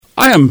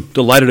I am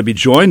delighted to be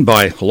joined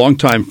by a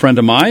longtime friend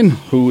of mine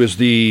who is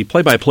the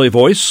play-by-play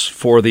voice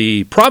for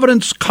the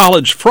Providence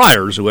College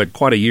Friars, who had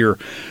quite a year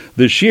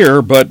this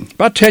year. But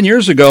about 10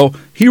 years ago,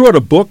 he wrote a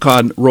book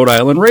on Rhode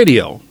Island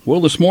Radio. Well,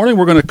 this morning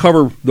we're going to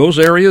cover those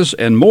areas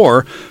and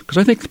more because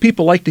I think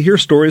people like to hear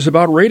stories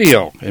about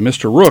radio. And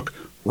Mr. Rooke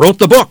wrote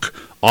the book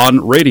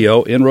on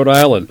radio in Rhode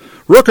Island.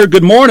 Rooker,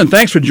 good morning.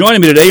 Thanks for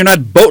joining me today. You're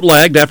not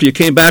boat-lagged after you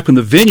came back from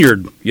the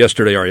vineyard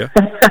yesterday, are you?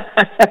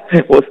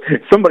 Well,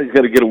 somebody's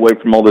got to get away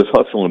from all this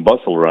hustle and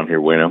bustle around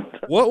here, Wayno.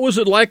 What was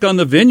it like on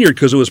the vineyard?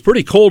 Because it was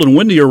pretty cold and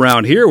windy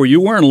around here. Were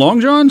you wearing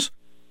long johns?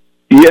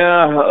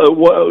 Yeah,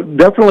 well,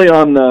 definitely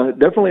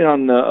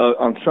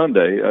on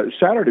Sunday.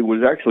 Saturday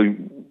was actually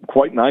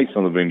quite nice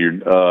on the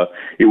vineyard.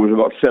 It was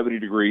about 70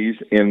 degrees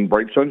and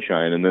bright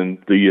sunshine, and then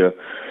the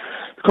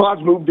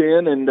clouds moved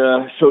in, and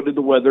so did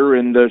the weather,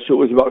 and so it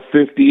was about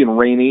 50 and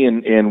rainy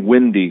and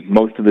windy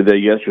most of the day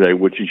yesterday,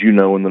 which, as you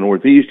know, in the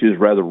Northeast is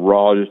rather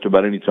raw just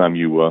about any time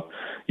you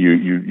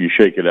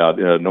shake it out,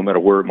 no matter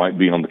where it might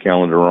be on the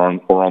calendar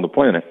or on the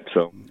planet.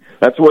 So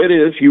that's the way it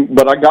is.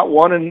 But I got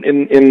one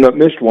and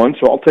missed one,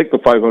 so I'll take the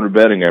 500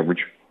 batting average.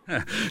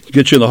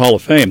 Get you in the Hall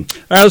of Fame.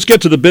 All right, let's get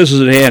to the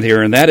business at hand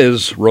here, and that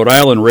is Rhode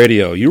Island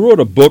Radio. You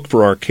wrote a book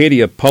for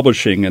Arcadia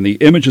Publishing and the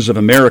Images of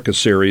America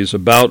series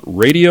about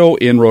radio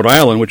in Rhode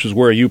Island, which is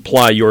where you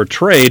ply your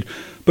trade.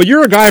 But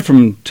you're a guy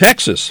from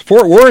Texas,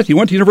 Fort Worth. You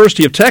went to the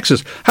University of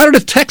Texas. How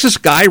did a Texas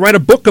guy write a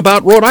book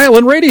about Rhode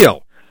Island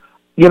radio?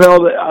 You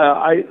know,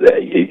 I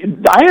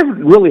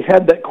haven't really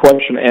had that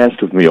question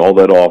asked of me all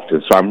that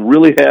often, so I'm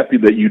really happy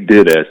that you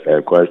did ask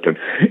that question.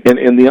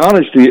 And the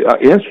honest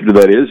answer to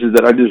that is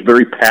that I'm just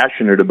very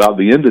passionate about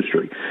the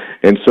industry.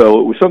 And so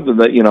it was something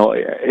that, you know,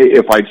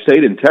 if I'd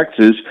stayed in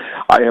Texas,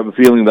 I have a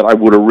feeling that I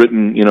would have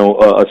written, you know,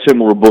 a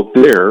similar book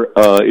there.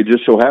 It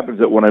just so happens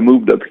that when I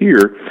moved up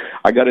here,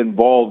 I got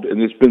involved,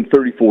 and it's been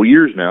 34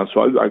 years now,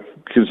 so I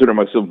consider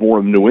myself more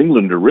of a New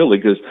Englander, really,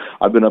 because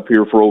I've been up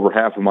here for over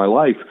half of my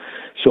life.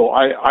 So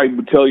I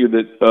would tell you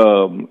that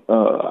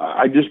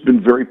I've just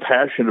been very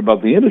passionate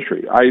about the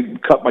industry. I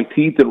cut my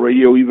teeth in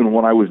radio even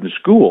when I was in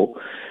school.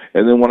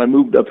 And then when I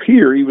moved up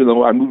here, even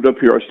though I moved up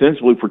here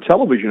ostensibly for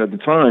television at the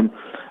time,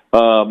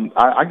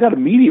 I got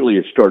immediately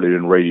started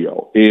in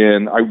radio.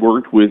 And I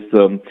worked with,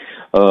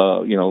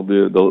 you know,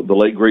 the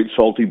late, great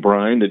Salty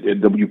Brine at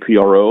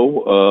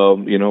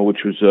WPRO, you know, which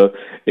was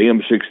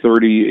AM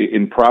 630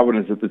 in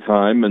Providence at the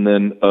time, and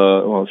then,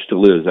 well, it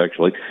still is,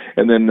 actually.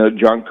 And then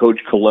John Coach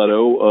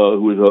Coletto,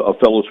 who was a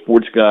fellow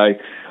sports guy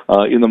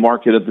in the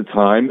market at the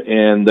time,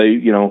 and they,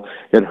 you know,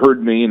 had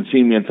heard me and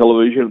seen me on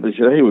television. They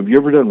said, "Hey, have you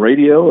ever done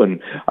radio?" And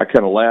I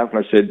kind of laughed,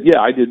 and I said, "Yeah,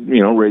 I did,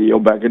 you know, radio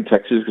back in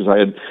Texas because I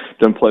had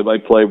done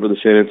play-by-play for the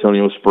San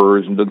Antonio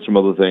Spurs and done some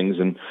other things,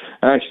 and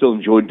I still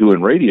enjoyed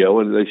doing radio."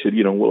 And they said,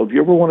 "You know, well, if you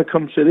ever want to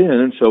come sit in,"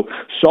 and so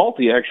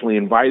Salty actually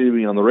invited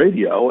me on the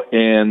radio,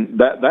 and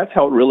that's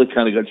how it really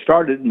kind of got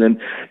started. And then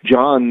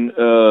John,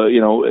 you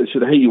know,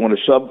 said, "Hey, you want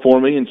to sub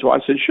for me?" And so I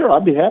said, "Sure,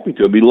 I'd be happy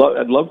to.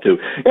 I'd love to."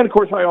 And of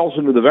course, I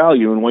also knew the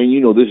value, and Wayne,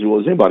 you know this as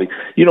well as anybody,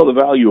 you know the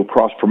value of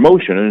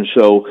cross-promotion. And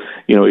so,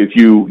 you know, if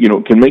you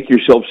know, can make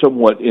yourself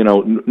somewhat, you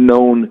know,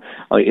 known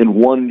in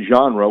one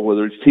genre,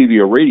 whether it's TV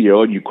or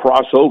radio, and you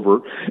cross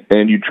over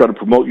and you try to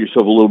promote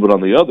yourself a little bit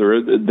on the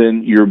other,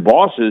 then your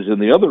bosses in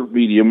the other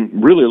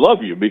medium really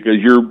love you because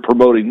you're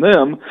promoting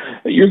them,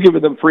 you're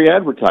giving them free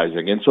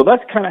advertising. And so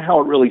that's kind of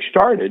how it really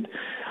started.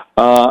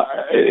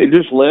 It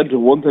just led to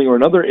one thing or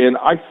another, and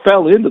I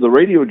fell into the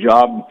radio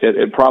job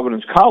at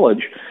Providence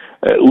College.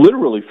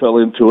 Literally fell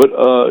into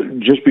it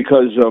just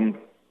because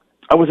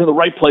I was in the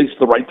right place at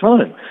the right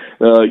time.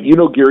 You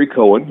know Gary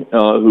Cohen,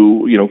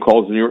 who, you know,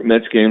 calls the New York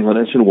Mets games on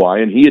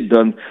SNY, and he had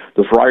done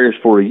the Friars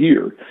for a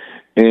year.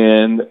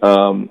 And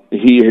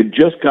he had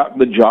just gotten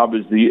the job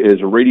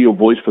as a radio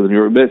voice for the New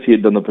York Mets. He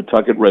had done the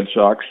Pawtucket Red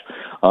Sox,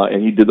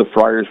 and he did the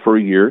Friars for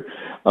a year.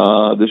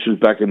 This was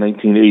back in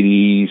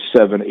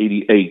 1987,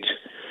 88.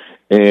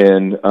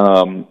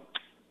 And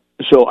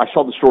so I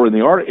saw the story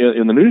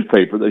in the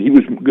newspaper that he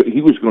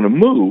was going to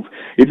move.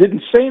 It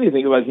didn't say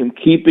anything about him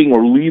keeping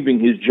or leaving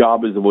his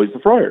job as the voice of the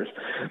Friars.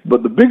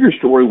 But the bigger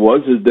story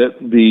is that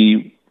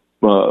the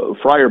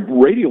Friar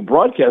radio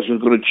broadcast was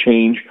going to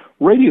change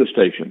radio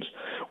stations.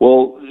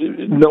 Well,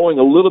 knowing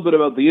a little bit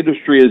about the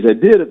industry as I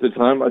did at the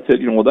time, I said,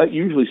 you know, well, that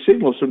usually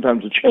signals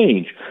sometimes a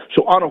change.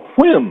 So on a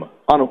whim,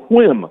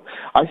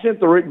 I sent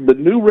the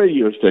new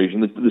radio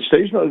station, the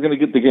station that was going to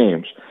get the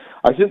games,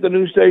 I sent the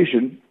new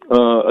station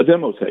a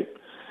demo tape.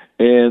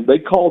 And they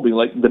called me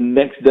like the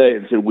next day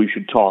and said we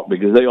should talk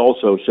because they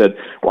also said,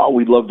 "Wow,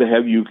 we'd love to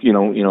have you, you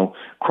know,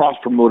 cross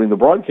promoting the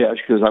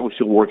broadcast," because I was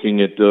still working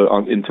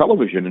in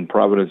television in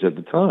Providence at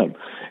the time,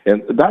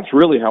 and that's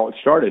really how it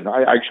started.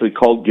 I actually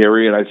called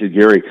Gary and I said,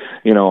 "Gary,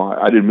 you know,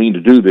 I didn't mean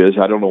to do this.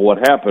 I don't know what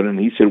happened." And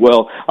he said,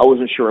 "Well, I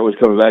wasn't sure I was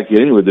coming back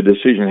yet anyway. The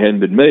decision hadn't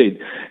been made."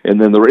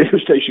 And then the radio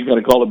station kind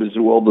of called him and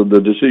said, "Well,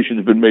 the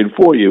decision's been made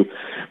for you."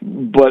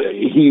 But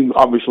he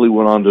obviously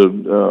went on to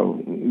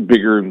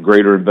bigger and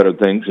greater and better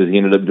things. He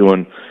ended up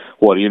doing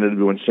he ended up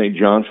doing St.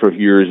 John's for a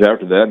few years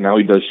after that. Now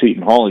he does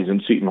Seton Hall. He's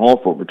in Seton Hall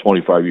for over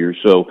 25 years.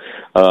 So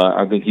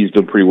I think he's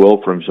done pretty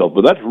well for himself.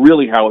 But that's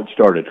really how it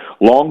started.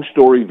 Long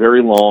story,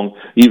 very long,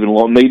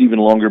 made even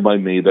longer by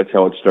me. That's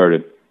how it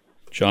started.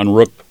 John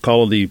Rooke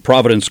called the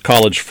Providence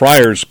College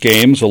Friars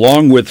games,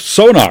 along with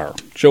Sonar,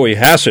 Joey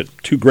Hassett,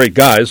 two great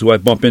guys who I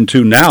bump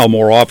into now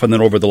more often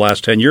than over the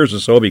last 10 years or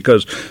so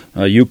because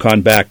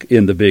UConn back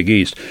in the Big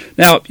East.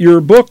 Now,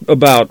 your book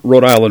about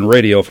Rhode Island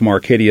Radio from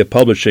Arcadia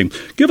Publishing,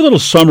 give a little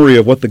summary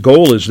of what the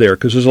goal is there,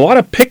 because there's a lot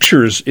of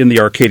pictures in the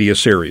Arcadia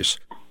series.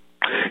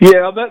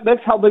 Yeah,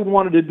 that's how they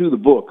wanted to do the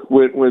book.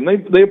 When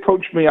they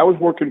approached me, I was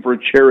working for a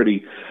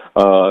charity,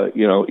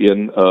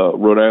 in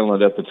Rhode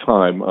Island at the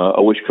time.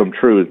 A Wish Come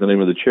True is the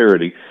name of the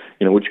charity,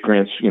 which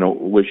grants,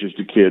 wishes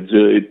to kids.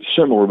 It's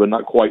similar, but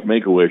not quite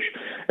Make-A-Wish.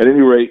 At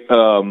any rate,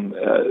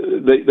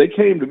 they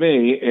came to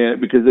me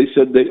because they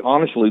said they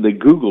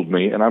Googled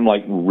me, and I'm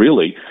like,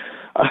 really?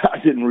 I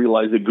didn't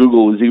realize that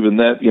Google was even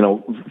that,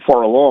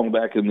 far along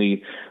back in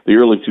the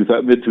early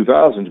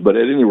mid-2000s. But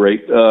at any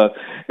rate,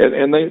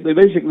 and they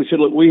basically said,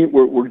 look,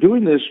 we're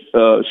doing this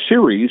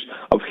series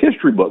of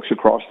history books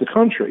across the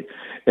country,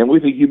 and we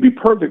think you'd be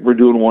perfect for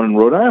doing one in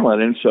Rhode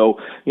Island. And so,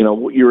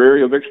 your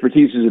area of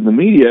expertise is in the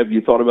media. Have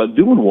you thought about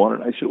doing one?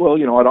 And I said, well,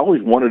 I'd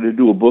always wanted to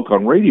do a book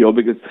on radio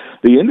because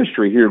the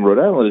industry here in Rhode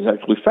Island is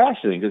actually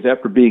fascinating. Because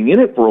after being in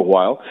it for a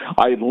while,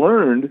 I had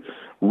learned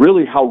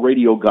really how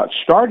radio got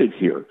started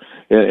here.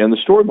 And the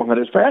story behind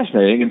it is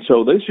fascinating. And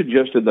so they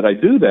suggested that I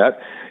do that.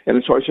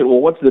 And so I said, well,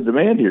 what's the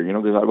demand here?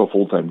 Because I have a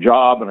full-time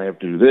job and I have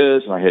to do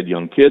this. And I had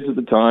young kids at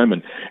the time.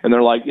 And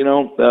they're like,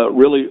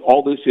 really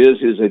all this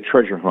is a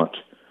treasure hunt.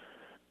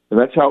 And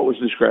that's how it was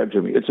described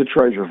to me. It's a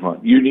treasure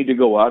hunt. You need to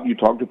go out, you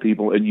talk to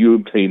people, and you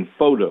obtain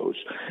photos.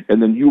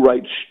 And then you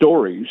write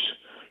stories,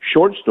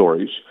 short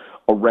stories,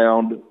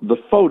 around the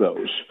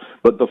photos.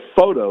 But the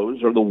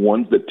photos are the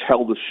ones that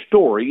tell the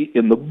story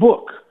in the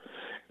book.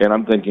 And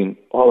I'm thinking,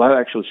 oh, that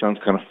actually sounds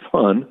kind of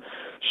fun.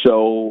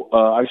 So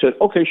I said,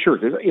 okay, sure.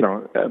 Cause,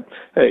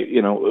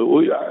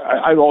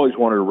 I've always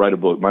wanted to write a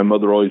book. My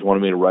mother always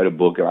wanted me to write a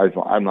book, and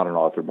I'm not an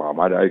author, Mom.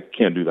 I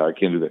can't do that. I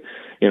can't do that.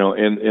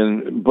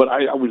 But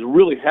I was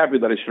really happy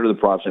that I started the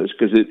process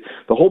because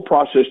the whole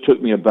process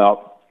took me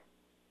about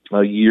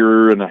a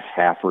year and a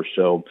half or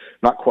so,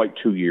 not quite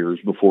 2 years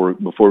before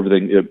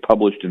everything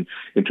published in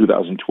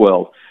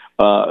 2012.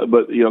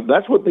 But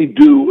that's what they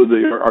do.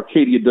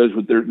 Arcadia does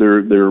with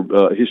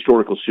their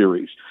historical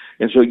series,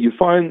 and so you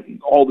find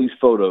all these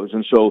photos.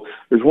 And so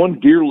there's one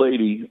dear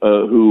lady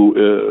who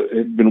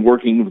had been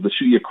working with the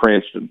city of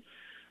Cranston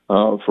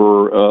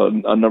for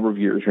a number of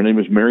years. Her name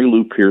is Mary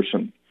Lou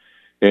Pearson,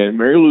 and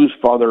Mary Lou's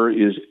father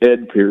is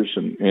Ed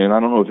Pearson. And I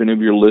don't know if any of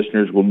your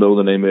listeners will know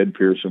the name Ed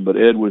Pearson, but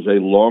Ed was a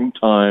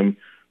longtime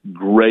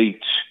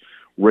great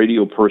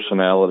radio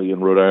personality in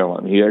Rhode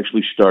Island. He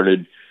actually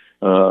started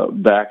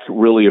back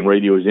really in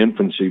radio's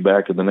infancy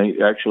back in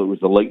actually it was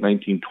the late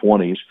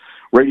 1920s.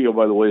 Radio,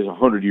 by the way, is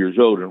 100 years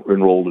old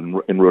enrolled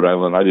in Rhode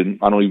Island. I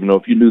don't even know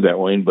if you knew that,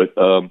 Wayne, but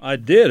I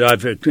did.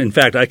 In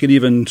fact, I could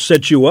even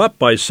set you up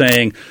by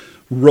saying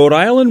Rhode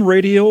Island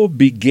Radio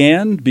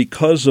began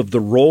because of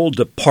the role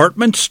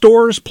department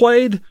stores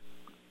played.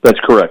 That's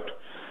correct.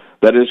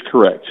 That is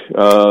correct.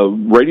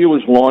 Radio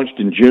was launched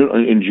in June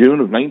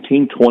of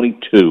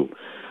 1922.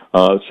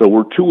 So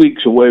we're 2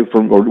 weeks away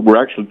we're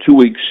actually 2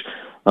 weeks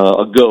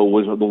ago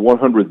was the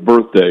 100th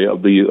birthday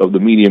of the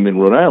medium in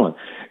Rhode Island,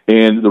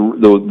 and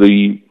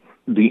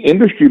the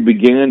industry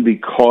began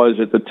because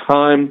at the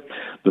time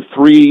the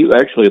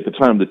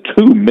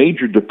two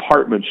major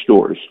department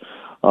stores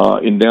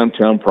in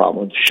downtown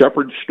Providence,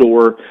 Shepherd's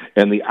Store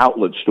and the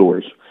outlet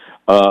stores,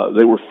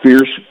 they were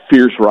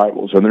fierce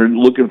rivals, and they're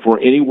looking for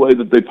any way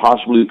that they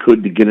possibly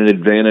could to get an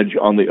advantage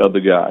on the other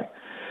guy.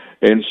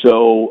 And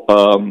so,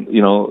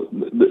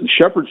 the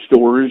Shepherd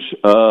stores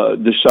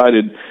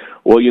decided,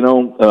 well,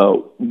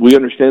 we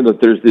understand that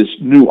there's this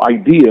new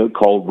idea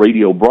called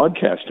radio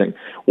broadcasting.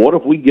 What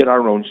if we get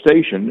our own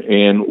station,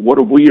 and what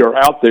if we are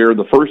out there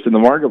the first in the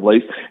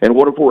marketplace, and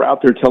what if we're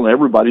out there telling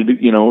everybody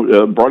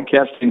to,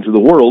 broadcasting to the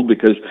world,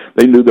 because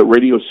they knew that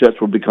radio sets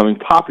were becoming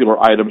popular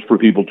items for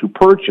people to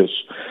purchase.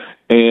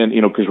 And,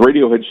 because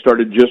radio had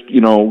started just,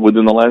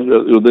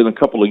 within a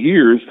couple of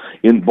years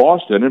in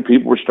Boston, and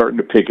people were starting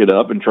to pick it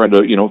up and try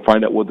to,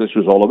 find out what this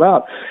was all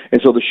about. And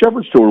so the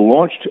Shepherd Store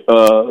launched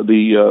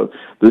the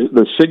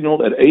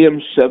signal at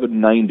AM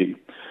 790.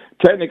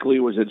 Technically, it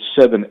was at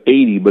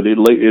 780, but it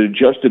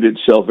adjusted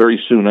itself very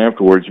soon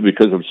afterwards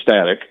because of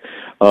static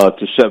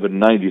to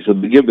 790. So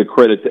to give the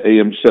credit to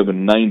AM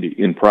 790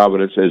 in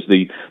Providence as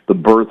the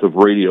birth of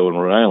radio in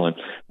Rhode Island.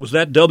 Was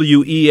that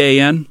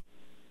WEAN?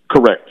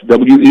 Correct.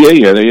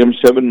 WEAN, AM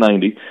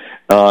 790.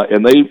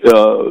 And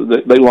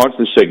they launched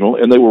the signal,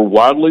 and they were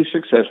wildly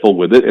successful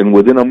with it. And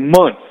within a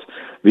month,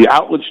 the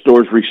outlet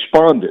stores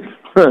responded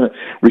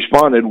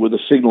with a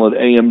signal at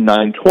AM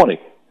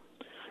 920,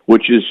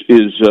 which is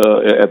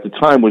at the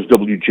time was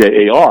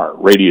WJAR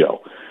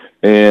radio.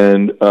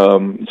 And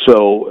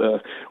so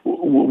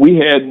we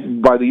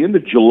had, by the end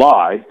of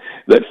July,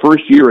 that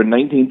first year in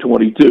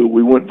 1922,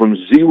 we went from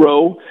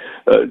 0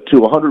 to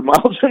 100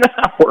 miles an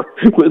hour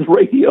with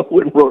radio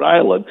in Rhode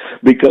Island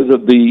because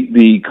of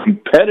the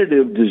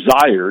competitive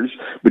desires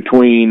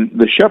between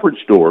the Shepherd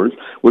stores,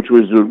 which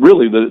was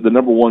really the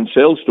number one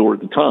sales store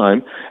at the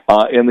time,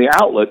 and the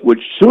Outlet,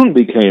 which soon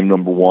became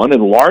number one,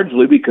 and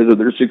largely because of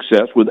their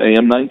success with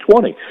AM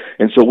 920.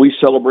 And so we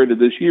celebrated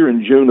this year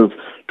in June of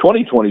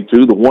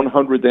 2022, the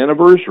 100th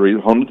anniversary,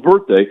 the 100th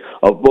birthday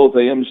of both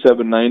AM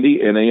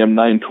 790 and AM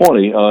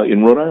 920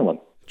 in Rhode Island.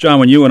 John,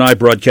 when you and I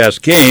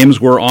broadcast games,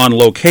 we're on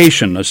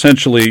location,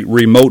 essentially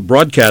remote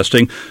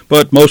broadcasting,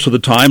 but most of the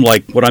time,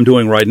 like what I'm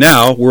doing right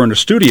now, we're in a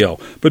studio.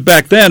 But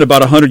back then,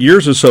 about 100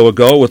 years or so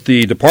ago, with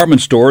the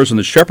department stores and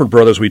the Shepherd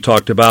Brothers we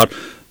talked about,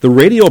 the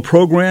radio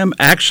program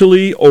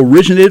actually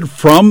originated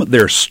from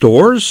their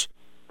stores?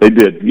 They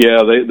did,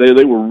 yeah.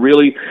 They were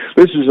really.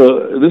 This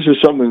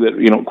is something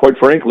that, quite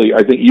frankly,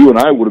 I think you and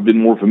I would have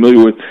been more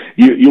familiar with.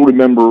 You'll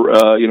remember,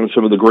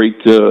 some of the great,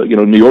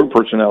 New York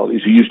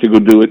personalities who used to go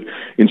do it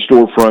in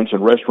storefronts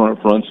and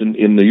restaurant fronts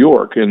in New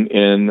York,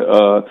 and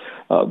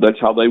that's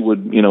how they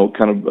would,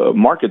 kind of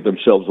market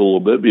themselves a little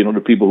bit,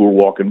 to people who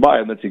were walking by,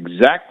 and that's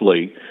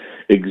exactly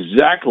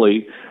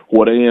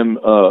what AM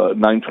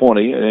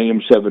 920 and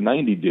AM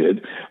 790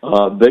 did.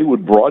 They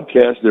would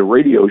broadcast their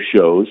radio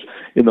shows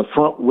in the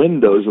front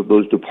windows of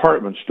those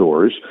department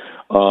stores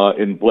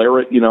and blare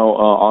it,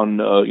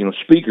 on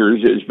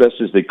speakers as best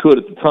as they could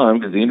at the time,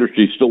 because the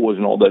industry still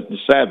wasn't all that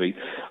savvy,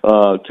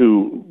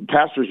 to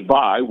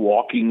passersby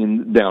walking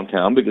in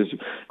downtown, because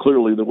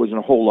clearly there wasn't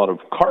a whole lot of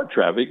car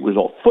traffic. It was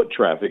all foot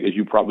traffic, as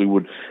you probably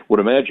would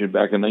imagine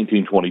back in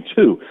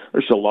 1922.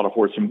 There's still a lot of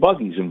horse and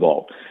buggies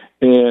involved.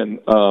 And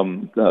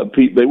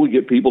they would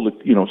get people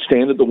to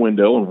stand at the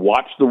window and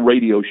watch the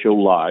radio show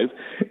live,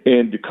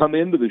 and to come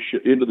into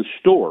the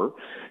store,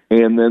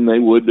 and then they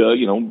would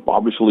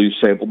obviously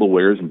sample the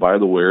wares and buy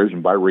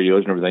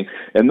radios and everything.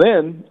 And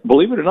then,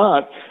 believe it or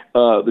not,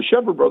 the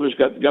Shepherd Brothers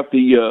got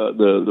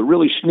the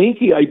really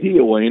sneaky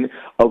idea, Wayne,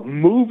 of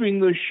moving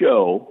the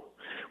show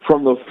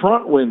from the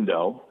front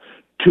window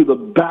to the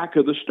back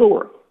of the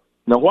store.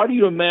 Now, why do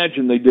you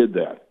imagine they did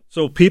that?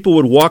 So people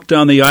would walk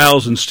down the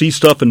aisles and see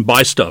stuff and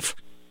buy stuff.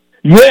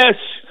 Yes,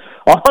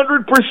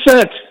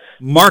 100%.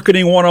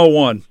 Marketing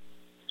 101.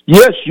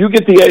 Yes, you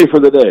get the A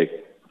for the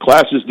day.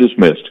 Class is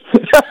dismissed.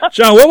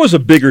 John, what was a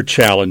bigger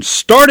challenge,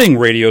 starting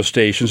radio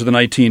stations in the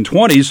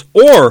 1920s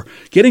or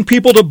getting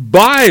people to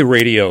buy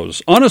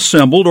radios,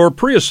 unassembled or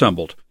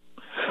pre-assembled?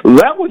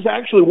 That was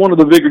actually one of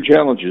the bigger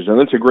challenges, and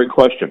that's a great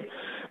question.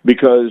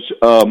 Because,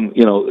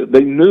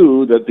 they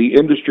knew that the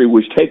industry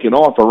was taking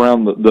off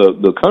around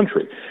the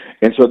country.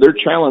 And so their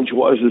challenge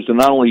was to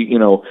not only,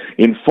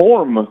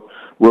 inform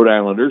Rhode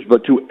Islanders,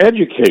 but to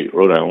educate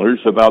Rhode Islanders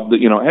about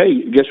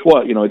hey, guess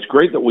what? It's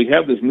great that we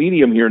have this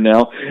medium here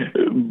now,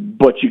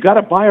 but you got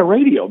to buy a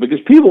radio, because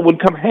people would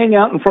come hang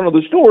out in front of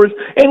the stores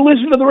and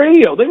listen to the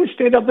radio. They would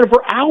stand out there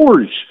for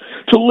hours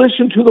to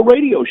listen to the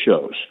radio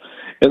shows.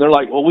 And they're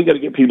like, well, we got to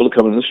get people to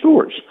come in the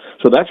stores.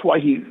 So that's why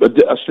he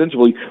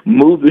ostensibly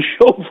moved the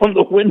show from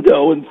the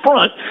window in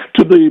front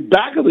to the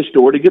back of the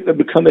store to get them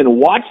to come in and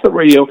watch the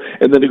radio,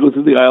 and then to go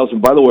through the aisles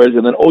and buy the wares.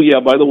 And then, oh,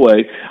 yeah, by the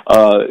way,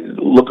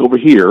 look over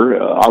here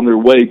on their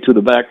way to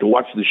the back to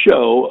watch the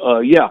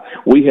show.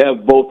 We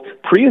have both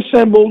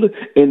pre-assembled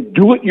and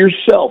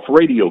do-it-yourself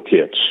radio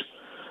kits.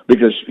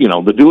 Because,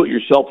 the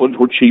do-it-yourself ones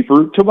were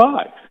cheaper to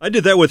buy. I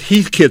did that with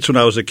Heath kits when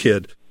I was a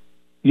kid.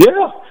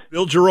 Yeah.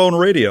 Build your own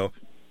radio.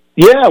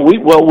 Yeah, I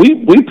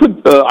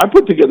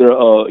put together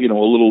a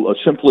little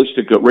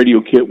simplistic radio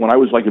kit when I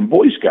was like in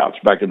Boy Scouts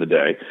back in the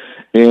day,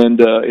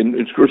 and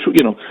of course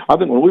I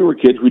think when we were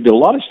kids we did a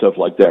lot of stuff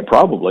like that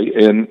probably,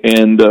 and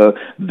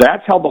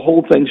that's how the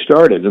whole thing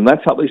started, and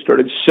that's how they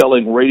started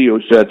selling radio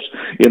sets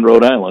in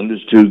Rhode Island,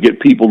 is to get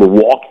people to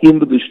walk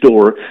into the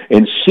store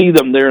and see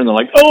them there, and they're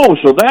like, oh,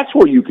 so that's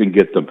where you can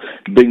get them,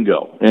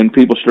 bingo, and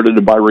people started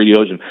to buy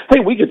radios, and hey,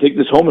 we could take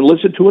this home and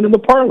listen to it in the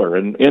parlor,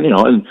 and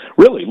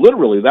really,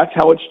 literally, that's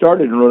how it started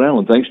in Rhode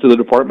Island, thanks to the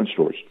department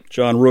stores.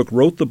 John Rooke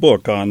wrote the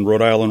book on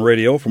Rhode Island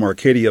Radio from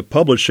Arcadia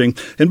Publishing.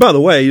 And by the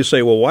way, you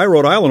say, well, why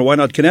Rhode Island? Why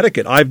not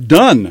Connecticut? I've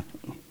done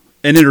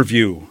an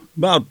interview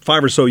about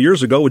 5 or so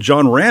years ago with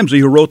John Ramsey,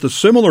 who wrote the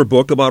similar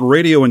book about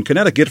radio in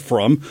Connecticut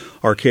from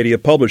Arcadia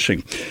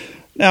Publishing.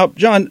 Now,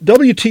 John,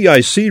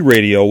 WTIC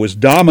radio was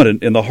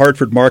dominant in the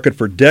Hartford market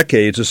for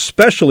decades,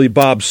 especially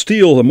Bob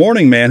Steele, the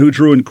morning man who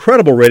drew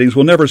incredible ratings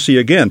we'll never see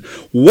again.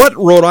 What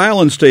Rhode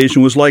Island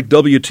station was like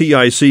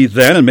WTIC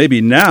then and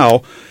maybe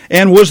now?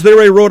 And was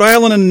there a Rhode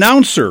Island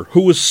announcer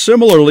who was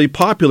similarly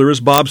popular as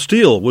Bob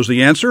Steele? Was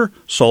the answer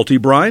Salty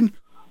Brine?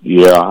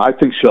 Yeah, I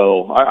think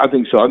so. I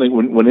think so. I think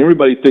when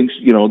everybody thinks,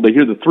 they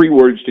hear the three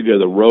words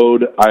together,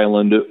 Rhode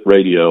Island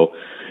Radio,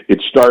 it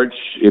starts,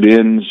 it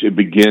ends, it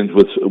begins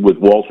with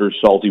Walter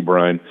Salty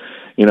Brine.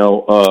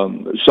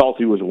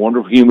 Salty was a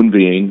wonderful human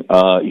being.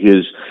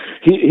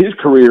 His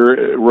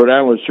career, Rhode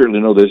Islanders certainly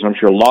know this. I'm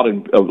sure a lot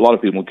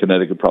of people in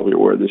Connecticut probably are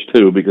aware of this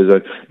too, because I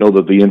know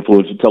that the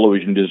influence of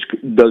television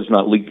does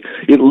not leak.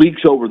 It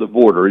leaks over the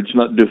border. It's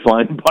not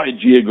defined by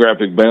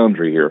geographic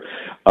boundary here.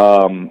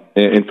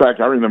 In fact,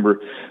 I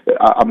remember,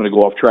 I'm going to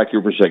go off track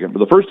here for a second, but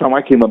the first time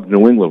I came up to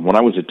New England, when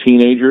I was a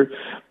teenager,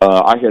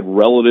 I had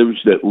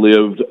relatives that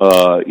lived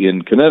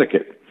in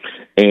Connecticut.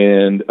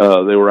 And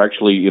they were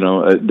actually,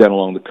 down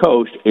along the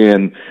coast.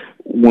 And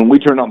when we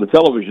turned on the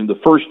television, the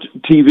first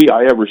TV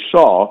I ever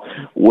saw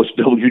was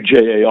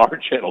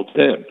WJAR Channel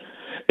 10.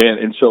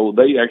 And so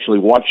they actually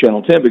watched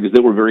Channel 10 because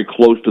they were very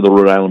close to the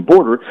Rhode Island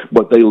border,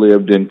 but they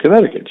lived in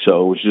Connecticut.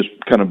 So it was just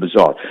kind of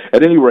bizarre.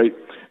 At any rate,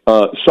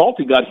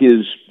 Salty got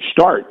his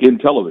start in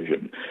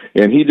television,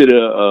 and he did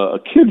a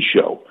kids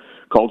show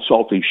called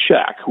Salty's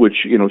Shack,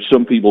 which,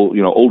 some people,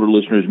 older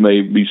listeners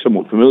may be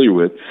somewhat familiar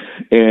with.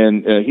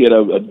 And he had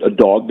a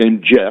dog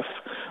named Jeff,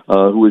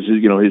 who was,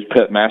 his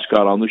pet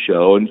mascot on the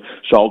show. And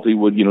Salty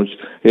would, he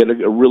had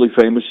a really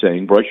famous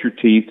saying, brush your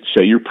teeth,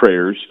 say your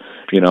prayers,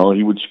 and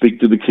he would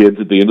speak to the kids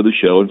at the end of the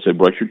show and say,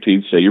 brush your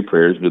teeth, say your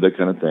prayers, do that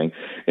kind of thing.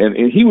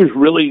 And he was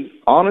really,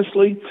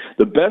 honestly,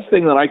 the best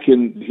thing that I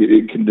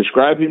can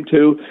describe him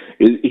to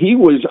is he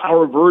was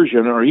our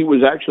version, or he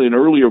was actually an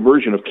earlier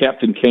version of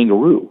Captain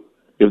Kangaroo,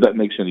 if that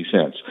makes any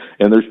sense.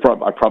 And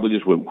I probably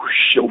just went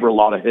whoosh over a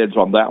lot of heads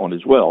on that one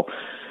as well.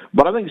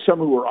 But I think some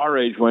who were our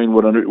age, Wayne,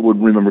 would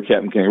remember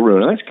Captain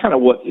Kangaroo, and that's kind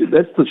of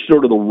that's the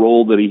sort of the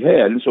role that he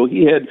had. And so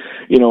he had,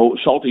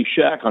 Salty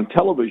Shack on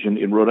television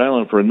in Rhode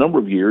Island for a number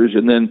of years,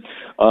 and then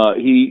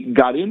he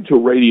got into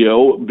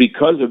radio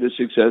because of his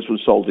success with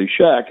Salty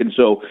Shack, and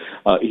so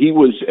he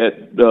was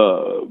at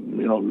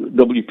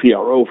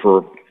WPRO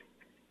for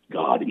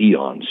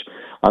eons.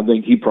 I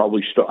think he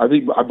probably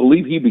I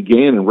believe he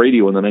began in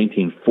radio in the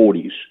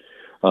 1940s.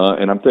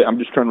 And I'm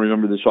just trying to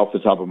remember this off the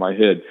top of my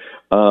head.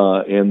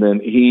 And then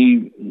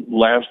he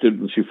lasted,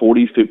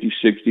 40s, 50s,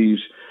 60s.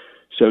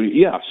 So,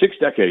 6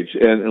 decades,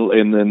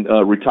 and then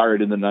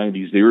retired in the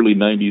 90s, the early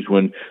 90s,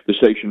 when the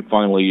station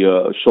finally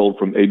sold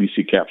from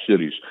ABC Cap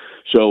Cities.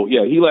 So,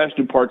 he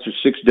lasted parts of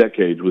 6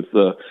 decades with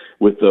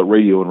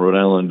radio in Rhode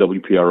Island and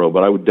WPRO.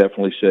 But I would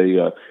definitely say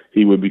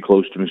he would be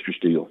close to Mr.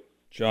 Steele.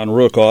 John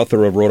Rooke,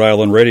 author of Rhode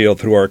Island Radio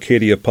through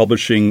Arcadia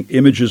Publishing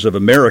Images of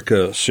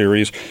America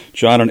series.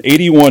 John, an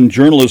 81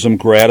 journalism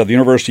grad of the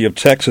University of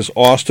Texas,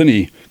 Austin.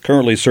 He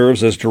currently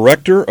serves as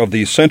director of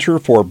the Center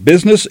for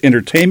Business,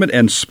 Entertainment,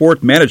 and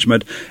Sport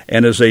Management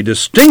and is a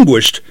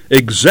distinguished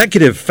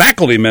executive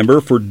faculty member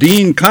for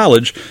Dean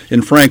College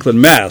in Franklin,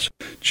 Mass.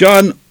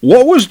 John,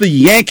 what was the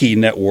Yankee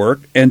Network,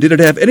 and did it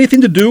have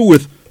anything to do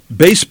with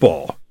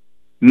baseball?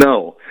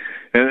 No.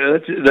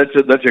 And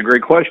that's a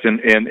great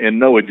question, and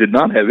no, it did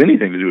not have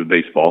anything to do with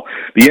baseball.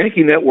 The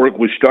Yankee Network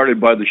was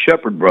started by the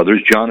Shepherd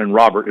brothers, John and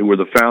Robert, who were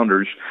the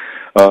founders.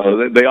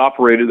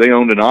 They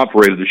owned and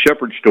operated the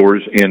Shepherd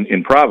stores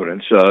in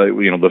Providence.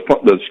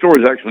 The store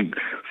is actually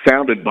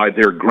founded by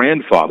their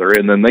grandfather,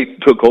 and then they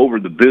took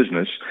over the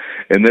business,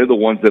 and they're the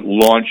ones that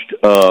launched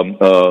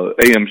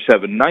AM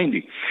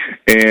 790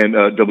 and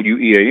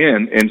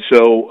WEAN. And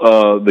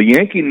so the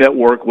Yankee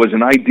Network was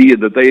an idea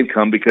that they had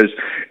come because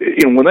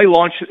when they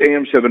launched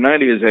AM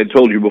 790, as I had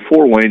told you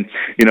before, Wayne,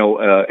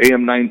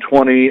 AM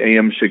 920,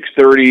 AM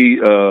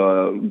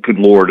 630, good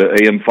Lord,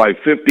 AM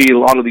 550, a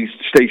lot of these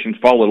stations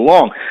followed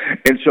along.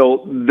 And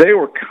so they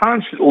were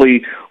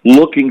constantly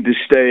looking to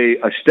stay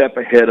a step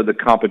ahead of the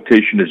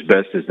competition as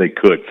best as they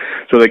could.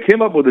 So they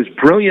came up with this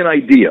brilliant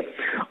idea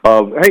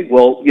of, hey,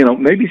 well,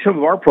 maybe some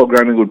of our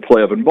programming would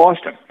play up in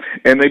Boston.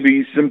 And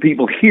maybe some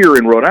people here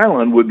in Rhode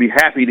Island would be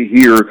happy to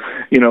hear,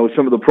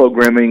 some of the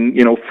programming,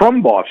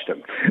 from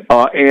Boston.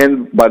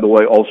 And, by the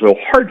way, also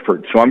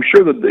Hartford. So I'm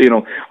sure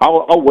that,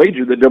 I'll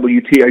wager that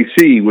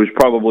WTIC was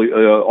probably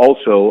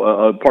also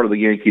a part of the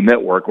Yankee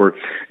Network, or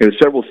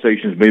several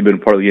stations may have been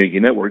part of the Yankee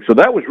Network. So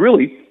that was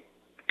really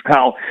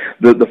how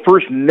the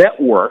first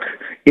network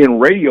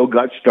in radio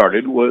got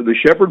started. The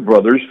Shepherd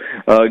brothers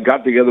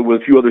got together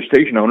with a few other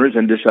station owners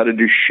and decided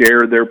to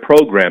share their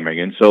programming,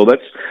 and so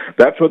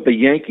that's what the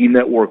Yankee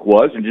Network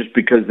was. And just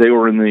because they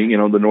were in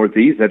the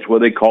Northeast, that's why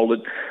they called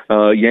it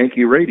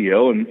Yankee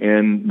Radio,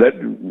 and that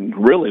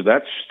really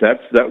that's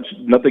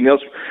nothing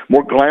else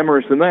more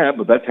glamorous than that,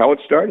 but that's how it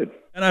started.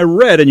 And I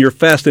read in your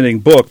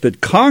fascinating book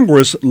that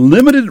Congress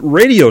limited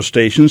radio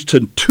stations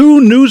to 2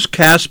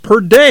 newscasts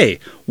per day.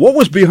 What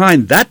was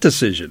behind that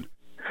decision?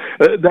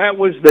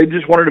 They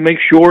just wanted to make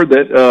sure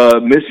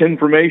that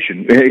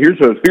misinformation, here's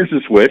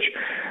a switch,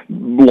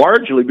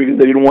 largely because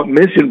they didn't want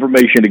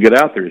misinformation to get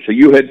out there. So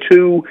you had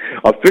 2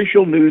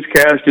 official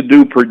newscasts to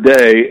do per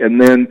day, and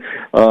then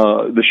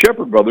the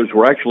Shepherd brothers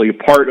were actually a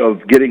part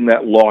of getting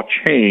that law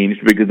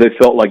changed because they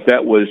felt like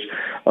that was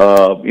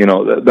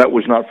that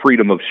was not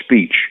freedom of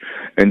speech.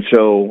 And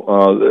so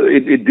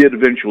it did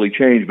eventually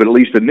change, but at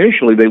least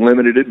initially they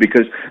limited it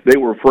because they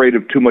were afraid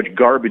of too much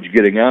garbage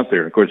getting out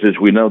there. Of course, as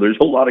we know, there's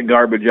a lot of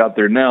garbage out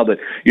there now that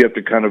you have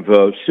to kind of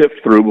sift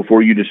through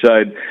before you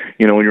decide,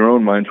 in your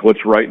own minds,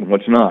 what's right and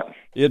what's not.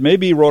 It may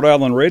be Rhode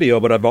Island Radio,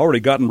 but I've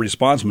already gotten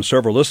response from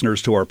several listeners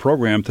to our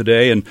program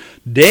today. And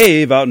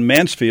Dave out in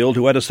Mansfield,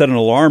 who had to set an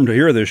alarm to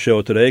hear this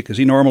show today because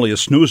he normally is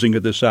snoozing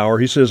at this hour,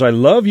 he says, I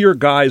love your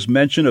guys'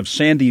 mention of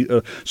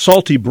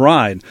salty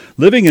brine.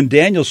 Living in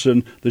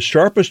Danielson, the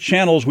sharpest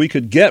channels we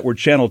could get were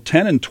Channel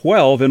 10 and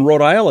 12 in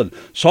Rhode Island.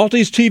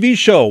 Salty's TV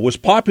show was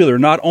popular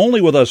not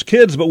only with us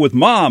kids, but with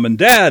Mom and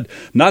Dad,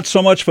 not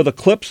so much for the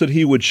clips that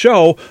he would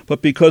show,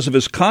 but because of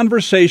his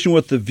conversation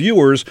with the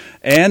viewers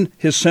and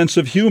his sense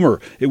of humor.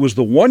 It was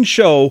the one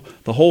show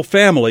the whole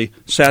family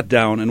sat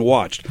down and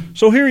watched.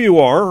 So here you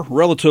are,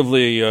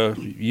 relatively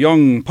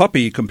young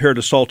puppy compared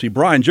to Salty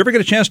Brine. Did you ever get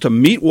a chance to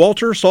meet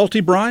Walter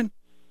Salty Brine?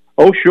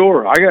 Oh,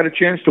 sure. I got a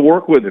chance to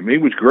work with him. He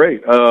was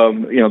great.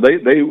 When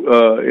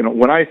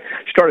I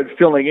started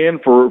filling in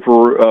for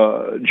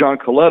John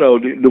Coletto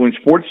doing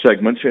sports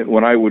segments,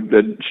 when I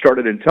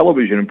started in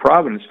television in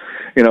Providence,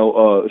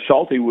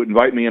 Salty would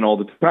invite me in all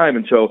the time.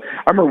 And so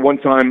I remember one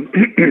time,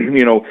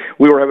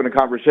 we were having a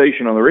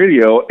conversation on the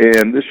radio,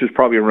 and this was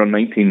probably around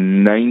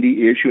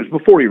 1990-ish. It was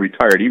before he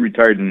retired. He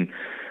retired in,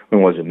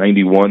 when was it,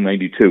 91,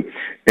 92.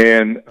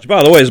 And which,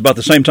 by the way, is about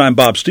the same time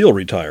Bob Steele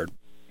retired.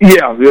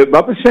 Yeah,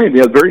 about the same.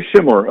 Yeah, very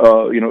similar.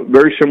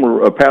 Very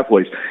similar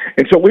pathways.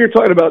 And so we were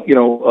talking about,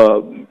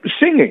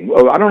 singing.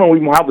 I don't know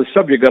even how the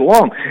subject got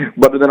along,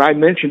 but then I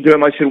mentioned to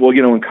him. I said, "Well,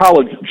 in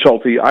college,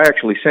 Salty, I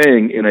actually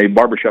sang in a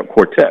barbershop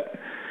quartet."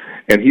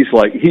 And he's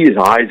like, his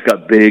eyes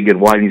got big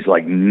and wide. And he's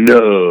like,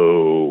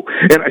 "No."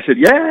 And I said,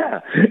 "Yeah."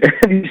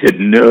 And he said,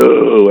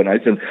 "No." And I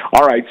said,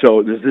 "All right.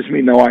 So does this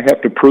mean now I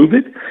have to prove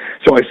it?"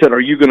 So I said,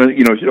 "Are you going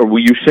to, or will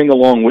you sing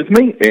along with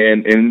me?"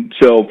 And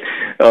so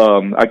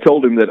I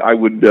told him that I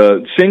would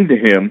sing to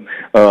him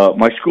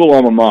my school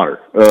alma mater.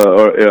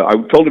 I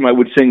told him I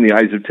would sing the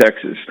Eyes of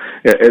Texas.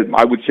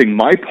 I would sing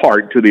my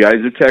part to the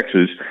Eyes of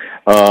Texas.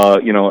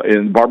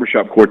 In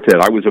barbershop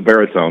quartet. I was a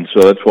baritone,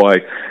 so that's why,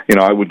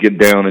 I would get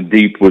down and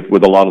deep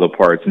with a lot of the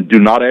parts. And do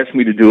not ask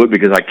me to do it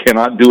because I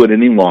cannot do it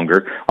any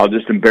longer. I'll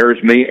just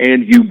embarrass me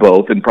and you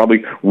both and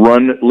probably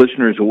run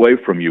listeners away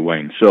from you,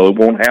 Wayne. So it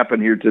won't happen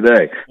here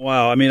today.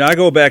 Wow. I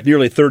go back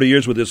nearly 30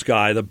 years with this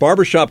guy. The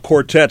barbershop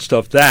quartet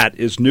stuff, that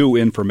is new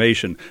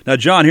information. Now,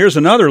 John, here's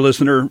another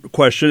listener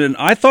question, and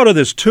I thought of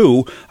this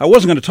too. I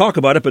wasn't going to talk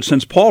about it, but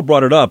since Paul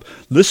brought it up,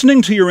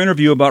 listening to your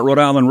interview about Rhode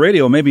Island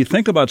Radio made me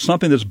think about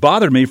something that's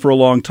bothered me for a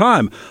long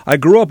time. I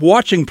grew up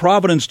watching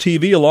Providence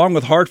TV along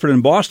with Hartford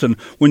and Boston.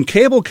 When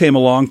cable came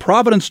along,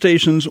 Providence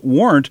stations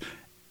weren't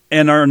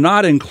and are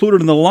not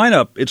included in the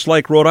lineup. It's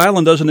like Rhode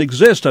Island doesn't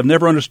exist. I've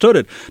never understood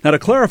it. Now, to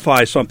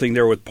clarify something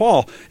there with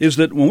Paul, is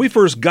that when we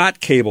first got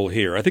cable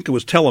here, I think it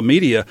was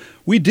Telemedia,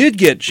 we did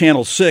get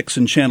Channel 6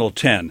 and Channel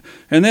 10.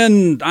 And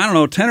then,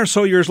 10 or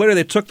so years later,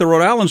 they took the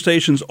Rhode Island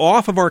stations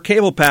off of our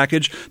cable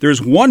package.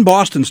 There's one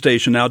Boston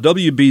station now,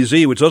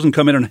 WBZ, which doesn't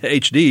come in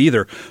HD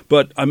either.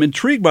 But I'm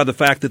intrigued by the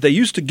fact that they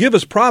used to give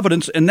us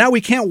Providence, and now we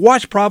can't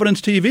watch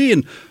Providence TV,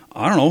 and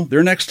I don't know,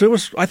 they're next to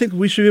us. I think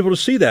we should be able to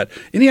see that.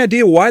 Any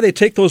idea why they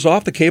take those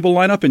off the cable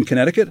lineup in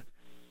Connecticut?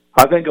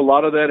 I think a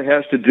lot of that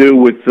has to do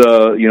with,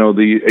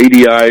 the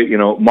ADI,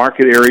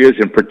 market areas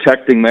and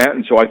protecting that.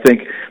 And so I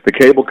think the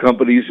cable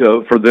companies,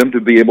 for them to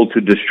be able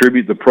to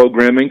distribute the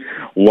programming,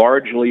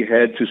 largely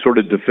had to sort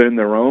of defend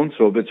their own.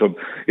 So if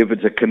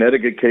it's a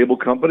Connecticut cable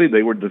company,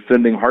 they were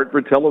defending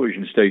Hartford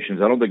television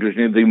stations. I don't think there's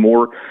anything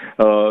more,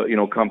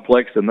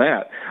 complex than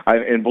that.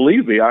 And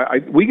believe me,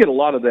 we get a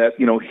lot of that,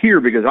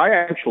 here because I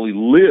actually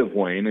live,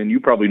 Wayne, and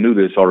you probably knew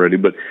this already,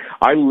 but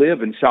I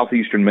live in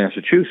southeastern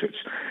Massachusetts.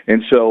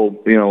 And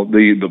so,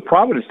 the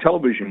Providence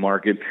television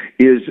market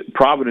is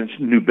Providence,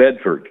 New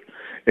Bedford.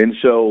 And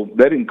so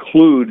that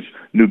includes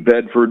New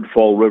Bedford,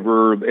 Fall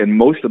River, and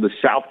most of the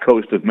south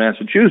coast of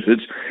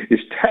Massachusetts is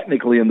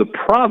technically in the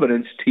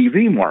Providence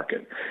TV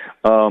market.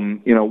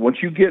 Once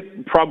you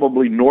get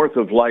probably north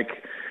of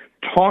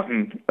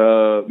Taunton,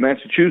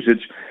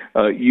 Massachusetts,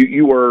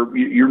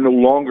 you're no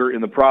longer in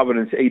the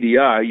Providence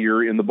ADI,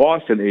 you're in the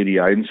Boston ADI.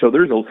 And so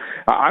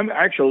I'm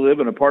actually live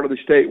in a part of the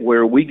state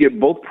where we get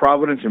both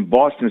Providence and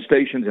Boston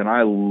stations, and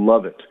I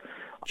love it.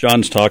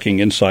 John's talking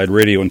inside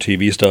radio and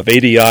TV stuff.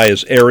 ADI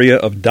is Area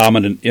of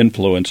Dominant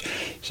Influence.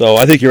 So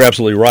I think you're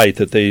absolutely right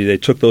that they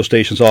took those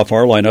stations off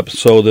our lineup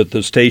so that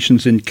the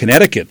stations in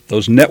Connecticut,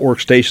 those network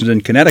stations in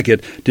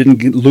Connecticut,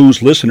 didn't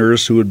lose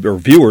listeners or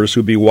viewers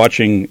who'd be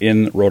watching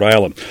in Rhode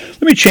Island.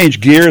 Let me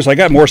change gears. I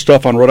got more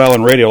stuff on Rhode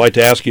Island Radio I'd like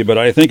to ask you, but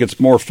I think it's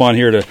more fun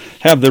here to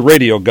have the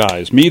radio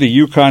guys, me, the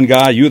Yukon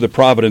guy, you, the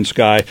Providence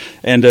guy,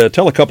 and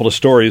tell a couple of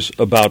stories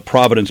about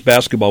Providence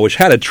basketball, which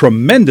had a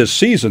tremendous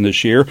season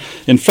this year.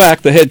 In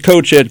fact, the head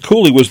coach, Ed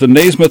Cooley, was the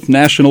Naismith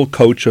National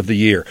Coach of the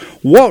Year.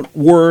 What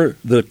were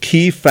the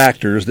key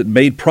factors that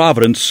made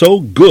Providence so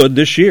good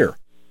this year?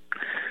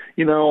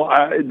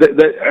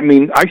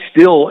 I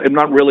still am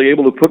not really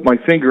able to put my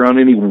finger on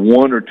any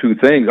one or two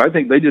things. I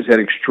think they just had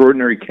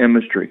extraordinary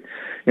chemistry.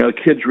 The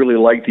kids really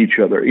liked each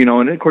other,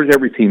 and of course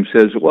every team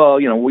says, well,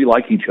 we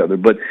like each other.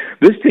 But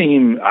this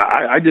team,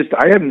 I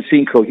haven't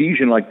seen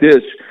cohesion like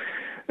this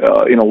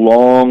in a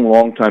long,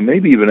 long time,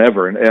 maybe even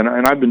ever.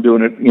 And I've been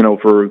doing it,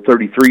 for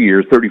 33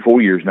 years,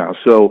 34 years now.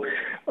 So,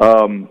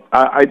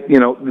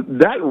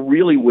 that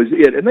really was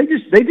it. And they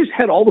just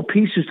had all the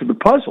pieces to the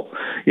puzzle.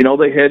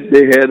 They had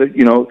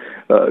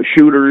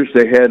shooters,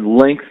 they had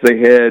length, they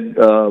had,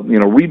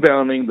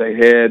 rebounding, they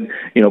had,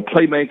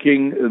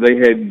 playmaking, they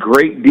had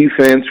great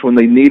defense when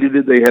they needed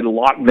it. They had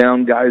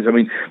lockdown guys. I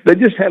mean, they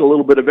just had a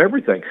little bit of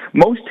everything.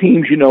 Most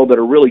teams, that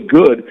are really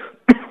good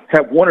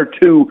have one or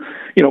two,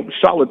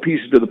 solid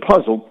pieces to the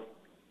puzzle,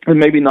 and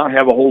maybe not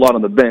have a whole lot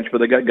on the bench, but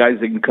they got guys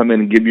that can come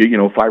in and give you,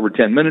 5 or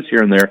 10 minutes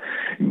here and there.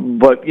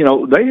 But,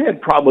 they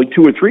had probably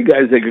 2 or 3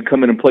 guys that could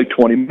come in and play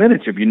 20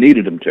 minutes if you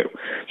needed them to.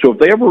 So if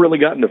they ever really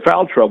got into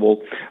foul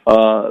trouble,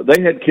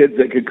 they had kids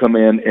that could come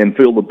in and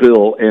fill the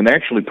bill and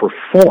actually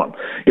perform.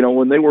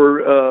 When they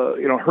were,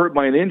 hurt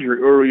by an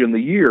injury early in the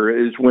year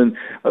is when,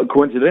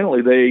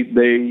 coincidentally,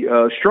 they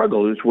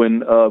struggled. It's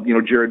when,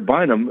 Jared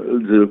Bynum,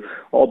 the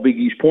all Big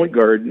East point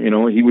guard,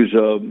 he was,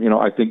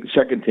 I think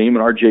second team,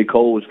 and R.J.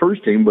 Cole was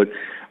first team. But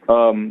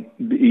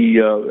he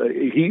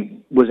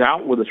was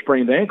out with a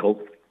sprained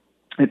ankle.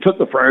 It took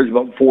the Friars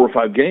about 4 or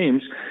 5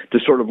 games to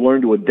sort of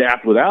learn to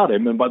adapt without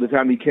him, and by the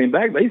time he came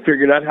back, they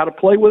figured out how to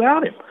play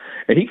without him.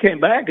 And he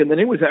came back, and then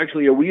it was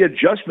actually a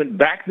readjustment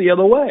back the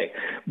other way.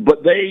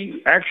 But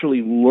they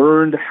actually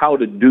learned how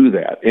to do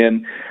that.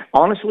 And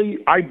honestly,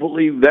 I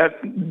believe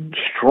that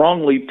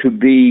strongly to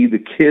be the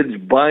kids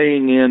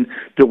buying in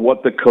to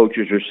what the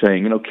coaches are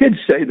saying. Kids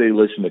say they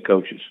listen to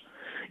coaches.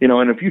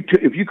 And if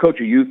you coach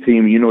a youth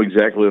team, you know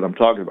exactly what I'm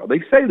talking about. They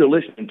say they're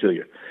listening to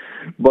you.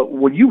 But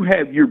when you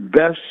have your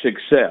best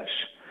success,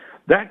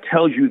 that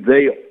tells you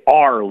they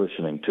are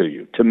listening to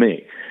you, to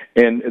me,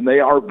 and they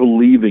are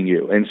believing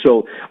you. And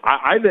so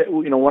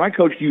when I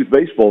coached youth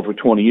baseball for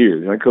 20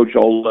 years, and I coached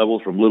all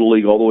levels from Little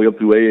League all the way up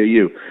through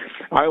AAU,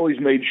 I always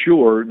made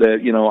sure that,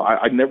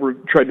 I never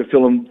tried to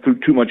fill them through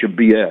too much of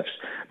BS,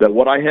 that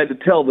what I had to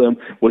tell them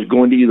was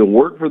going to either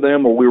work for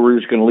them or we were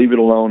just going to leave it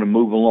alone and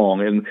move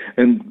along.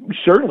 And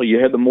certainly you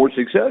had the more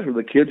success with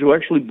the kids who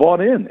actually bought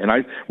in. And I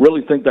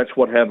really think that's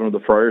what happened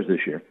with the Friars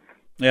this year.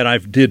 And I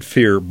did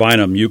fear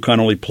Bynum. UConn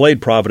only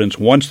played Providence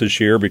once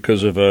this year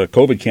because of a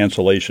COVID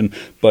cancellation,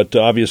 but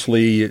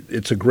obviously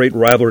it's a great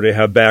rivalry to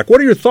have back. What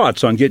are your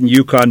thoughts on getting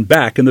UConn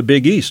back in the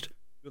Big East?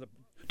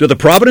 Do the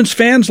Providence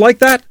fans like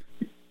that?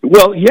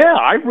 Well, yeah,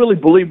 I really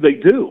believe they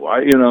do.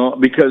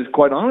 Because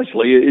quite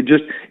honestly,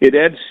 it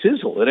adds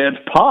sizzle, it adds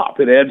pop,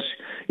 it adds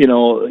a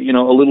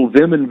little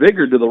vim and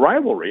vigor to the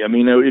rivalry. I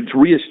mean, it's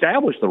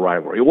reestablished the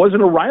rivalry. It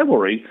wasn't a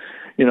rivalry,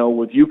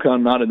 with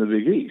UConn not in the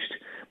Big East.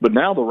 But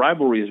now the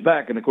rivalry is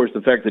back, and of course the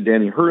fact that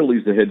Danny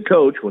Hurley's the head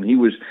coach when he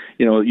was, at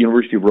the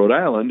University of Rhode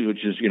Island,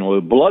 which is,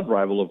 a blood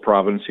rival of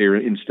Providence here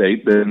in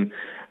state, then,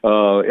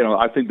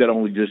 I think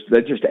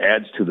that just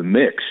adds to the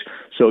mix.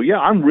 So yeah,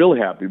 I'm real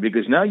happy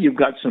because now you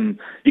got some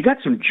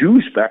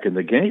juice back in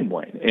the game,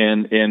 Wayne,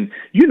 and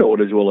you know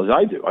it as well as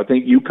I do. I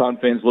think UConn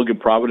fans look at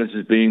Providence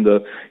as being the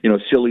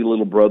silly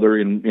little brother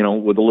and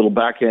with a little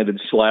backhanded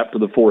slap to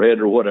the forehead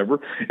or whatever,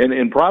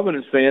 and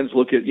Providence fans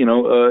look at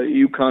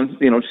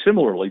UConn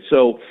similarly.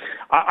 So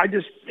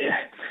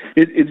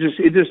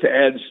it just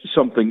adds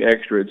something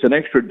extra. It's an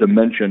extra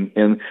dimension,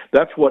 and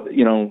that's what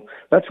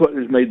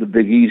has made the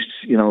Big East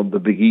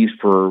the Big East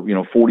for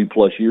 40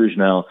 plus years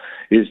now,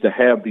 is to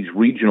have these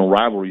regional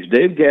rivalries.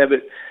 Dave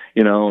Gavitt,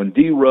 and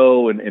D.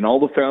 Rowe and all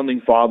the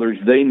founding fathers,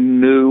 they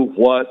knew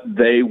what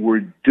they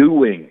were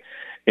doing.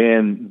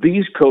 And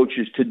these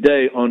coaches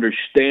today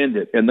understand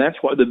it, and that's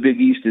why the Big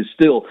East is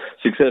still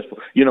successful.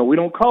 We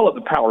don't call it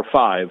the Power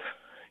Five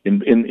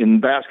in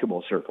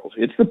basketball circles.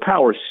 It's the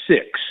Power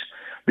Six,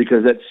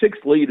 because that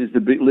sixth league is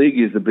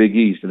the Big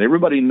East, and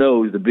everybody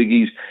knows the Big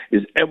East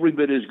is every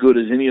bit as good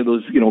as any of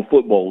those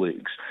football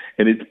leagues,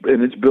 and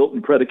it's built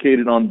and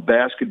predicated on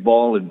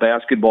basketball and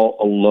basketball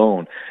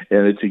alone,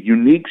 and it's a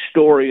unique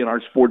story in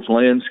our sports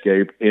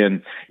landscape,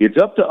 and it's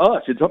up to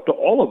us, it's up to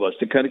all of us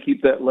to kind of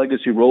keep that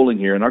legacy rolling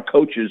here, and our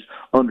coaches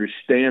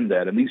understand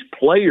that, and these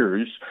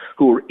players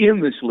who are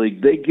in this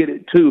league, they get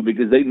it too,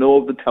 because they know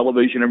of the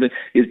television and everything.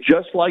 It's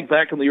just like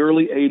back in the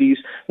early 80s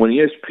when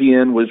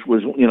ESPN was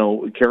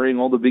carrying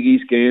all the Big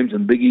East games,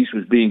 and Big East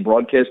was being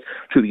broadcast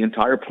to the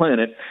entire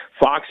planet.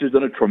 Fox has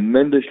done a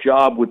tremendous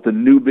job with the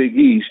new Big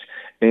East,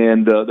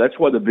 and that's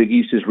why the Big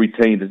East has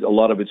retained a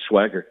lot of its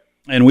swagger.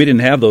 And we didn't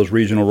have those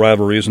regional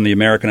rivalries in the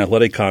American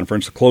Athletic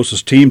Conference. The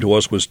closest team to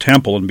us was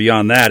Temple, and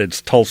beyond that,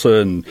 it's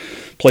Tulsa and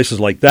places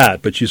like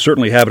that. But you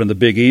certainly have it in the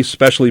Big East,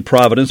 especially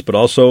Providence, but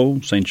also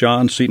St.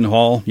 John's, Seton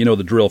Hall. You know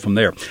the drill from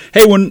there.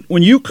 Hey, when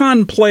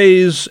UConn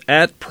plays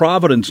at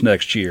Providence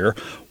next year,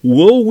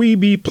 will we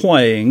be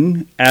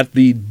playing at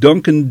the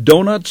Dunkin'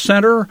 Donuts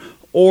Center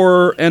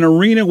or an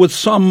arena with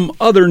some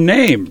other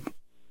name?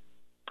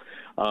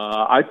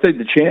 I think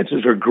the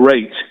chances are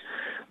great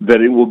that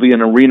it will be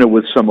an arena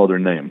with some other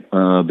name.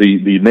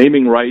 The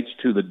naming rights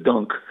to the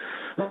Dunk,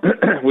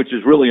 which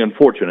is really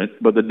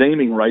unfortunate, but the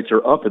naming rights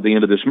are up at the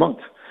end of this month.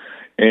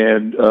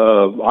 And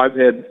I've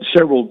had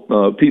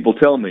several people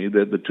tell me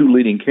that the two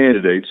leading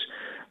candidates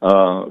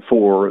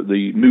for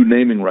the new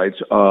naming rights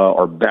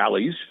are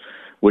Bally's,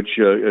 which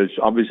has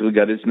obviously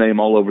got its name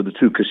all over the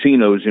two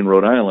casinos in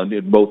Rhode Island,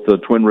 in both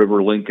Twin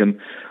River,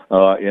 Lincoln,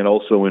 and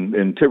also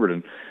in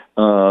Tiverton,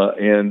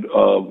 and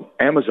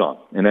Amazon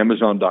and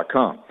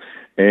Amazon.com.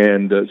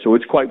 And so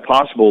it's quite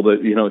possible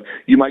that,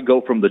 you might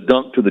go from the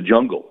dunk to the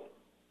jungle.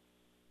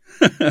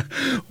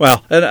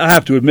 Well, and I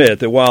have to admit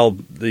that while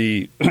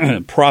the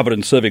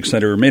Providence Civic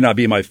Center may not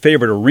be my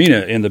favorite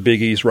arena in the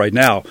Big East right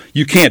now,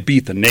 you can't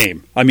beat the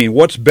name. I mean,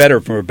 what's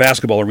better from a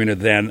basketball arena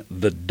than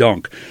the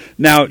dunk?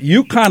 Now,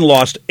 UConn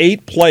lost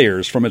 8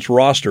 players from its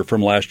roster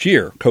from last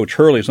year. Coach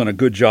Hurley's done a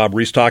good job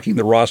restocking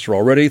the roster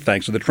already,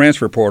 thanks to the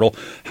transfer portal.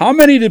 How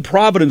many did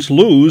Providence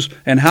lose,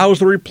 and how's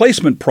the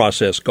replacement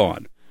process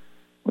gone?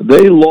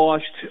 They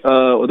lost.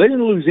 They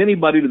didn't lose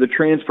anybody to the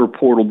transfer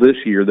portal this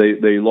year.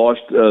 They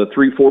lost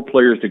 3-4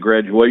 players to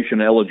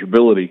graduation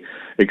eligibility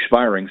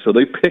expiring. So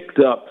they picked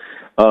up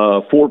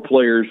 4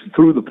 players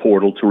through the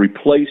portal to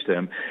replace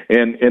them.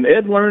 And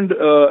Ed learned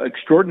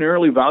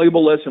extraordinarily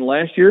valuable lesson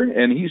last year.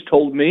 And he's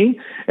told me,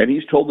 and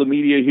he's told the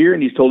media here,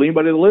 and he's told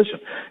anybody to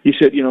listen. He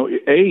said,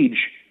 age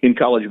in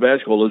college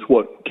basketball is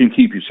what can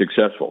keep you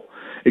successful.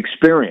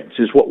 Experience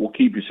is what will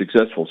keep you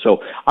successful. So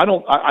I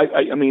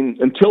mean,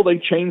 until they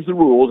change the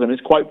rules, and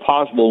it's quite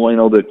possible,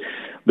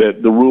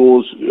 that the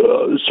rules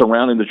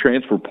surrounding the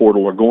transfer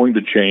portal are going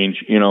to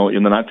change,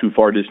 in the not too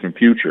far distant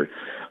future.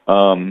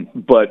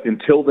 But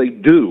until they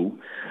do,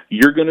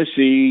 you're going to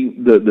see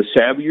the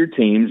savvier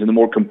teams and the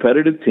more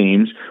competitive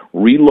teams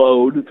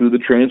reload through the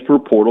transfer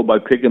portal by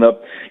picking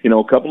up,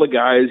 a couple of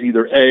guys,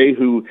 either A,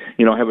 who,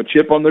 have a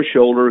chip on their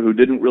shoulder, who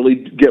didn't really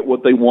get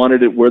what they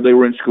wanted at where they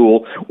were in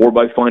school, or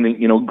by finding,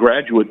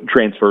 graduate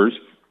transfers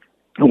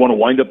who want to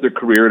wind up their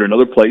career at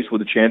another place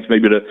with a chance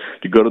maybe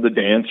to go to the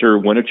dance or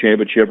win a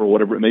championship or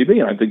whatever it may be.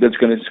 And I think that's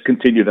going to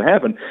continue to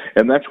happen.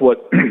 And that's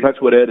what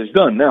Ed has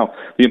done. Now,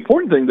 the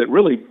important thing that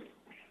really,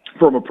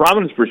 from a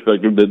Providence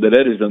perspective, that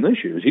Ed has done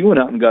this year is he went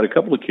out and got a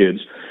couple of kids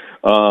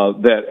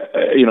that,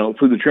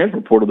 through the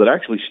transfer portal that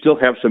actually still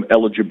have some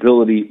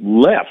eligibility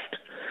left.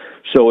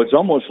 So it's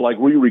almost like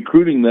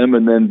re-recruiting them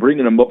and then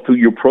bringing them up through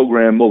your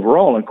program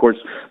overall. And, of course,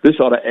 this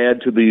ought to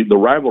add to the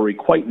rivalry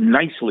quite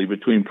nicely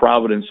between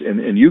Providence and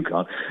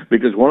UConn,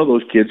 because one of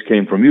those kids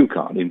came from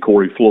UConn in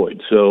Corey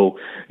Floyd. So,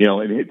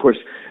 and, of course,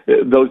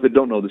 those that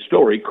don't know the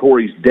story,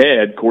 Corey's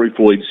dad, Corey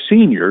Floyd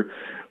Sr.,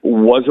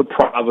 was a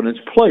Providence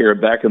player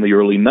back in the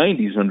early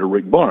 90s under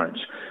Rick Barnes.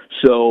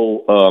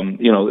 So,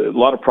 a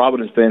lot of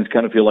Providence fans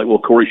kind of feel like, well,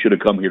 Corey should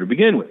have come here to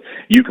begin with.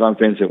 UConn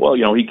fans say, well,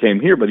 he came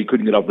here, but he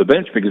couldn't get off the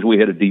bench because we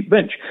had a deep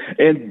bench.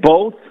 And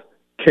both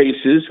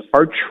cases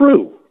are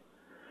true.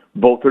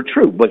 Both are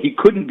true, but he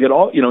couldn't get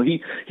all,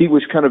 he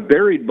was kind of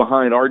buried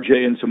behind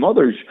RJ and some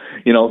others,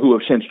 who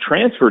have since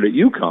transferred at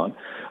UConn.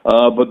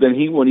 But then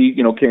when he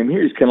came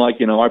here, he's kind of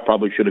like, I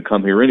probably should have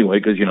come here anyway,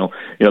 because,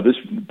 this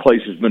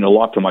place has been a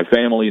lot to my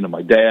family and to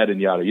my dad and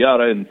yada,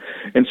 yada.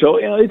 And so,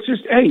 it's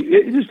just,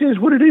 it just is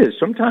what it is.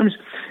 Sometimes,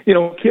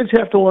 kids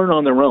have to learn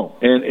on their own.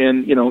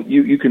 And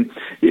you can,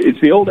 it's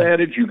the old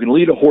adage, you can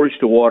lead a horse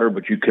to water,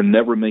 but you can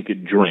never make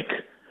it drink.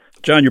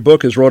 John, your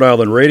book is Rhode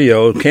Island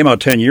Radio. It came out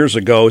 10 years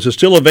ago. Is it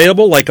still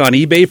available, like on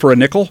eBay for a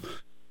nickel?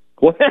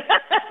 Well,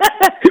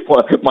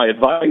 my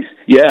advice?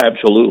 Yeah,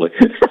 absolutely.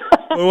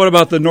 Well, what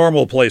about the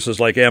normal places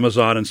like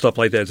Amazon and stuff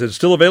like that? Is it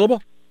still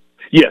available?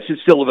 Yes,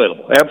 it's still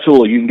available.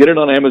 Absolutely. You can get it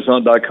on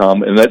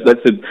Amazon.com, and that's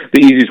the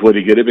easiest way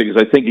to get it, because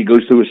I think it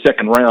goes through a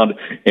second round,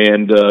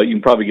 and you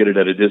can probably get it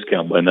at a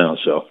discount by now.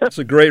 So that's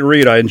a great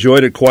read. I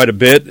enjoyed it quite a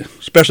bit,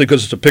 especially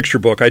because it's a picture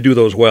book. I do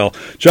those well.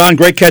 John,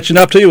 great catching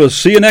up to you. We'll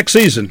see you next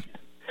season.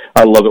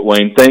 I love it,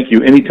 Wayne. Thank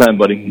you. Anytime,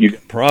 buddy.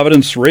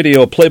 Providence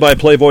Radio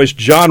play-by-play voice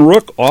John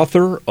Rooke,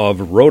 author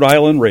of Rhode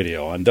Island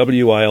Radio on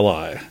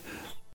WILI.